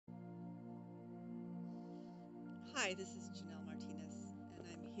Hi, this is Janelle Martinez, and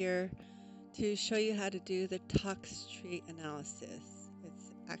I'm here to show you how to do the tOXtREE analysis.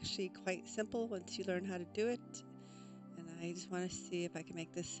 It's actually quite simple once you learn how to do it, and I just want to see if I can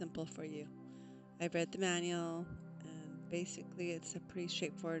make this simple for you. I've read the manual, and basically it's a pretty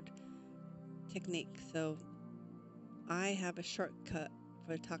straightforward technique. So I have a shortcut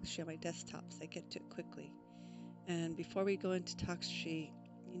for tOXtREE on my desktop, so I get to it quickly. And before we go into tOXtREE,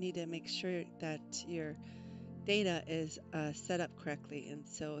 you need to make sure that your data is set up correctly. And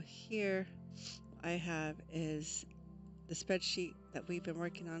so here I have is the spreadsheet that we've been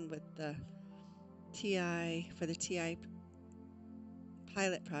working on with the TI for the TI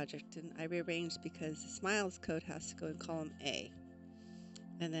pilot project, and I rearranged because the SMILES code has to go in column A,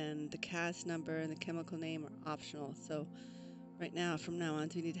 and then the CAS number and the chemical name are optional. So right now, from now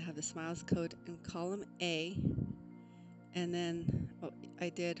on, we need to have the SMILES code in column A. And then what I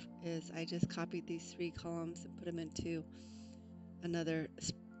did is I just copied these three columns and put them into another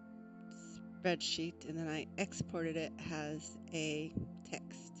spreadsheet, and then I exported it as a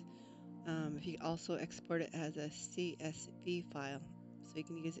text. If you also export it as a CSV file, so you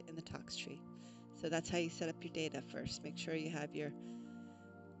can use it in the tOXtREE. So that's how you set up your data first. Make sure you have your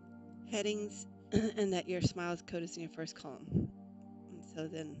headings and that your SMILES code is in your first column. And so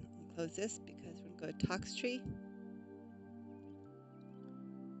then I'll close this because we're going to go to tOXtREE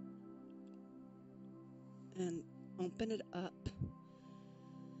and open it up.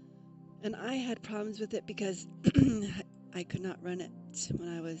 And I had problems with it because I could not run it when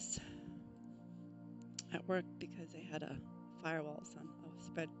I was at work because they had a firewalls on a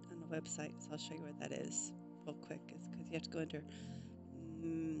spread on the website. So I'll show you where that is real quick. It's because you have to go under,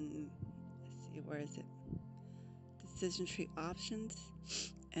 let's see, where is it? Decision tree options,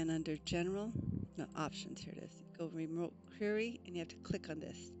 and under general, no, options, here it is. Go remote query, and you have to click on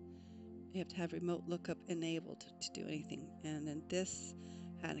this. You have to have remote lookup enabled to do anything. And then this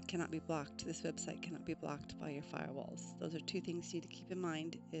cannot be blocked. This website cannot be blocked by your firewalls. Those are two things you need to keep in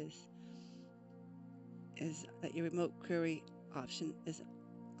mind is that your remote query option is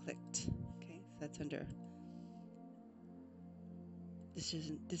clicked. Okay, so that's under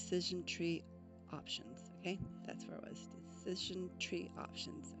decision tree options. Okay, that's where it was, decision tree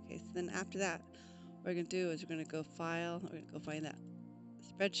options. Okay, so then after that, what we're going to do is we're going to go file, we're going to go find that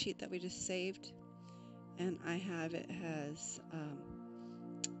spreadsheet that we just saved, and I have it as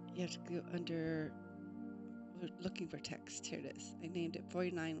you have to go under, we're looking for text. Here it is. I named it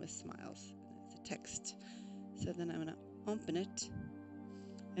 49 with smiles. It's a text. So then I'm going to open it,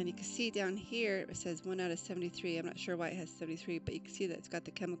 and you can see down here it says 1 out of 73. I'm not sure why it has 73, but you can see that it's got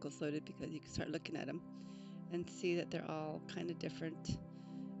the chemicals loaded because you can start looking at them and see that they're all kind of different.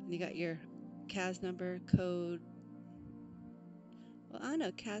 And you got your CAS number, code. Well, I don't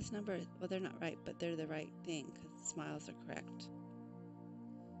know, CAS number, well, they're not right, but they're the right thing because the smiles are correct.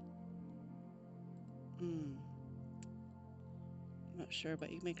 I'm not sure,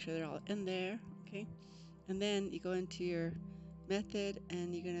 but you make sure they're all in there, okay? And then you go into your method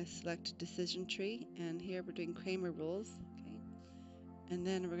and you're going to select decision tree, and here we're doing cramer rules, okay? And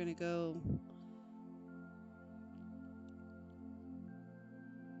then we're going to go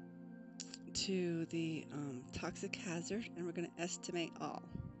to the toxic hazard, and we're going to estimate all.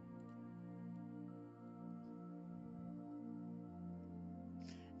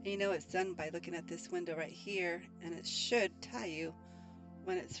 And you know it's done by looking at this window right here, and it should tell you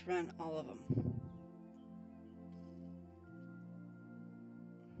when it's run all of them.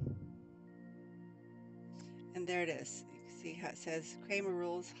 And there it is. You can see how it says cramer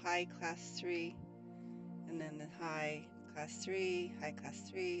rules, high class 3, and then the high class 3, high class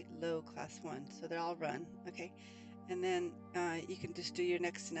 3, low class 1. So they're all run, okay? And then you can just do your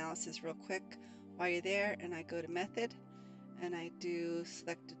next analysis real quick while you're there. And I go to method, and I do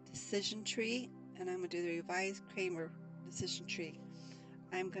select a decision tree, and I'm going to do the revised cramer decision tree.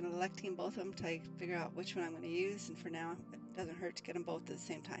 I'm going to electing both of them to figure out which one I'm going to use, and for now it doesn't hurt to get them both at the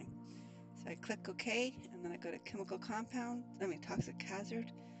same time. So I click OK, and then I go to chemical compound, toxic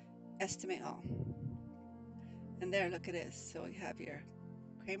hazard, estimate all. And there, look, it is. So you have your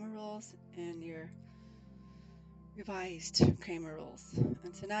cramer rules and your revised cramer rules.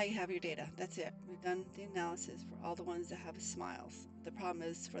 And so now you have your data. That's it. We've done the analysis for all the ones that have smiles. The problem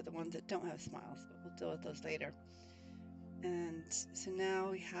is for the ones that don't have smiles, but we'll deal with those later. And so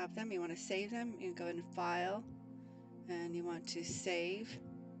now we have them. You want to save them. You can go in File, and you want to save,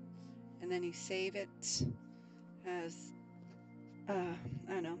 and then you save it as I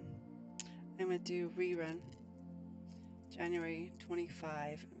don't know, I'm going to do rerun January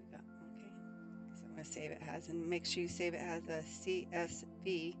 25. Okay, so I'm going to save it as, and make sure you save it as a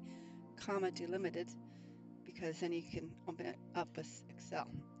CSV, comma delimited, because then you can open it up with Excel,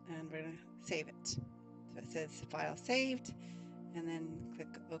 and we're going to save it. So it says file saved, and then click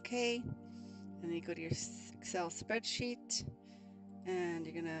OK, and then you go to your Excel spreadsheet, and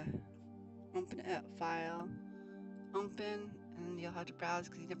you're going to open it up, file, open, and you'll have to browse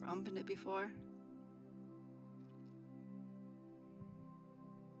because you never opened it before.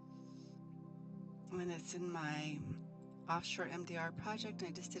 And it's in my offshore MDR project, and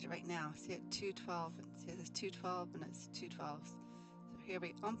I just did it right now. See it 212, and see it says 212, and it's 212. So here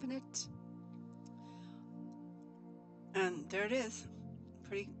we open it, and there it is.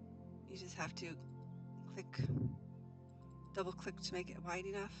 Pretty, you just have to double click to make it wide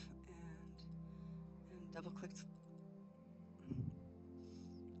enough, and double click,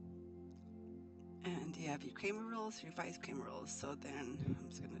 and you have your cramer rules, revised cramer rules. So then I'm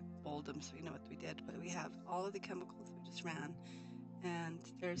just going to bold them so you know what we did, but we have all of the chemicals we just ran, and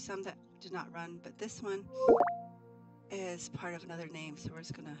there's some that did not run, but this one is part of another name, so we're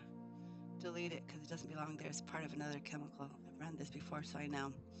just going to delete it because it doesn't belong there. It's part of another chemical. I've run this before, so I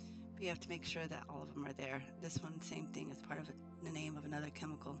know. But you have to make sure that all of them are there. This one, same thing, is part of the name of another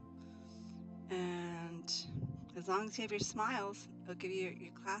chemical. And as long as you have your smiles, it'll give you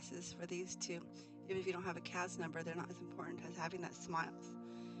your classes for these two. Even if you don't have a CAS number, they're not as important as having that smiles.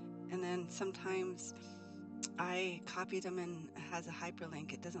 And then sometimes I copied them and it has a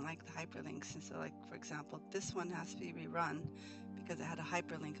hyperlink. It doesn't like the hyperlinks. And so, like, for example, this one has to be rerun because it had a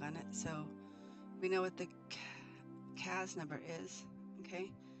hyperlink on it. So we know what the CAS number is,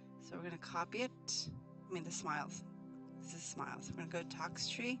 okay? So we're going to copy it. I mean, the smiles. This is smiles. We're going to go to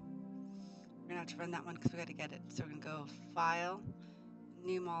tOXtREE. We're going to have to run that one because we got to get it. So we're going to go File,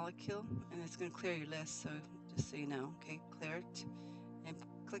 New Molecule, and it's going to clear your list. So just so you know, okay, clear it. And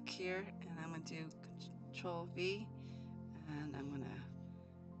click here, and I'm going to do Control V, and I'm going to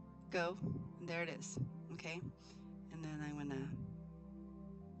go, and there it is, okay? And then I'm going to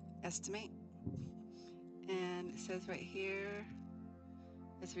estimate, and it says right here,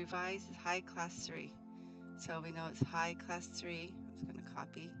 it's revised, it's high class 3. So we know it's high class 3. I'm just going to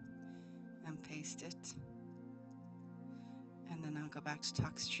copy and paste it. And then I'll go back to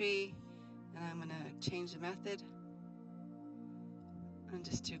tOXtREE, and I'm going to change the method and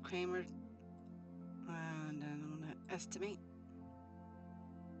just do cramer, and then I'm going to estimate,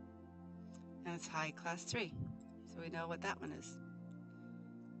 and it's high class 3. So we know what that one is.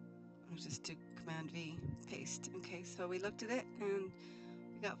 I'll just do Command V, paste. Okay, so we looked at it, and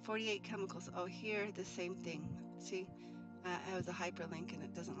we got 48 chemicals. Oh, here, the same thing. See, it has a hyperlink, and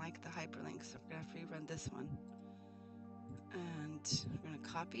it doesn't like the hyperlink, so we're going to have to rerun this one. And we're going to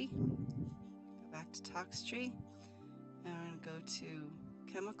copy, go back to tOXtREE, and we're going to go to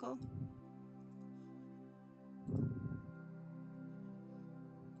chemical.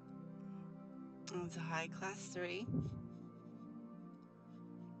 And it's a high class 3.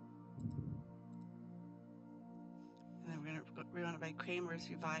 And then we're going to rerun it by Cramer's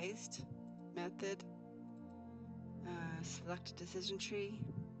revised method. Select a decision tree,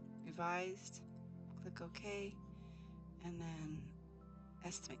 revised, click OK, and then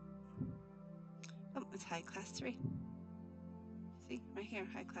estimate. Oh, it's high class 3. See, right here,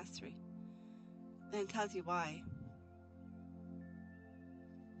 high class 3. And it tells you why.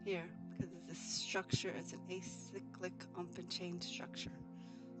 Here, because it's a structure, it's an acyclic open chain structure.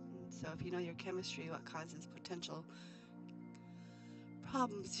 And so if you know your chemistry, what causes potential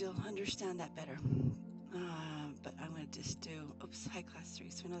problems, you'll understand that better. But I'm going to just do, oops, high class 3.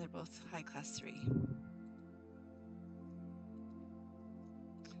 So we know they're both high class 3.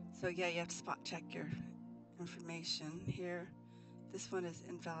 So yeah, you have to spot check your information here. This one is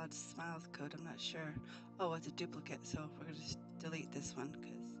invalid smiles code. I'm not sure. Oh, it's a duplicate. So we're going to just delete this one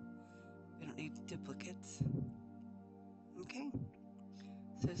because we don't need duplicates. Okay.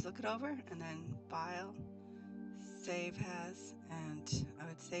 So just look it over, and then File, Save As, and I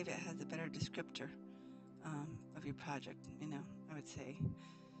would save it has a better descriptor of your project. You know, I would say,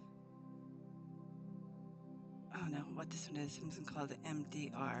 oh no, what this one is, I'm just going to call it the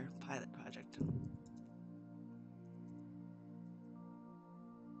MDR pilot project.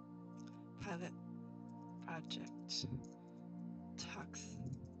 Pilot project,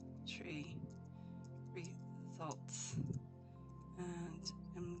 tOXtREE results, and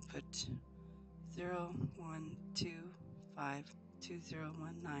input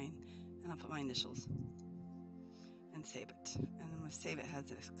 01252019, and I'll put my initials and save it. And I'm going to save it as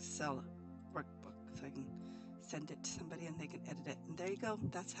an Excel workbook so I can send it to somebody and they can edit it. And there you go.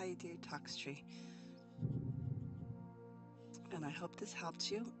 That's how you do tOXtREE. And I hope this helped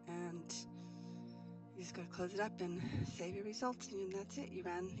you. And you just got to close it up and save your results, and that's it. You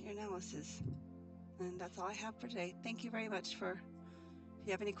ran your analysis. And that's all I have for today. Thank you very much for, if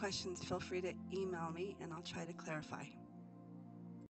you have any questions, feel free to email me and I'll try to clarify.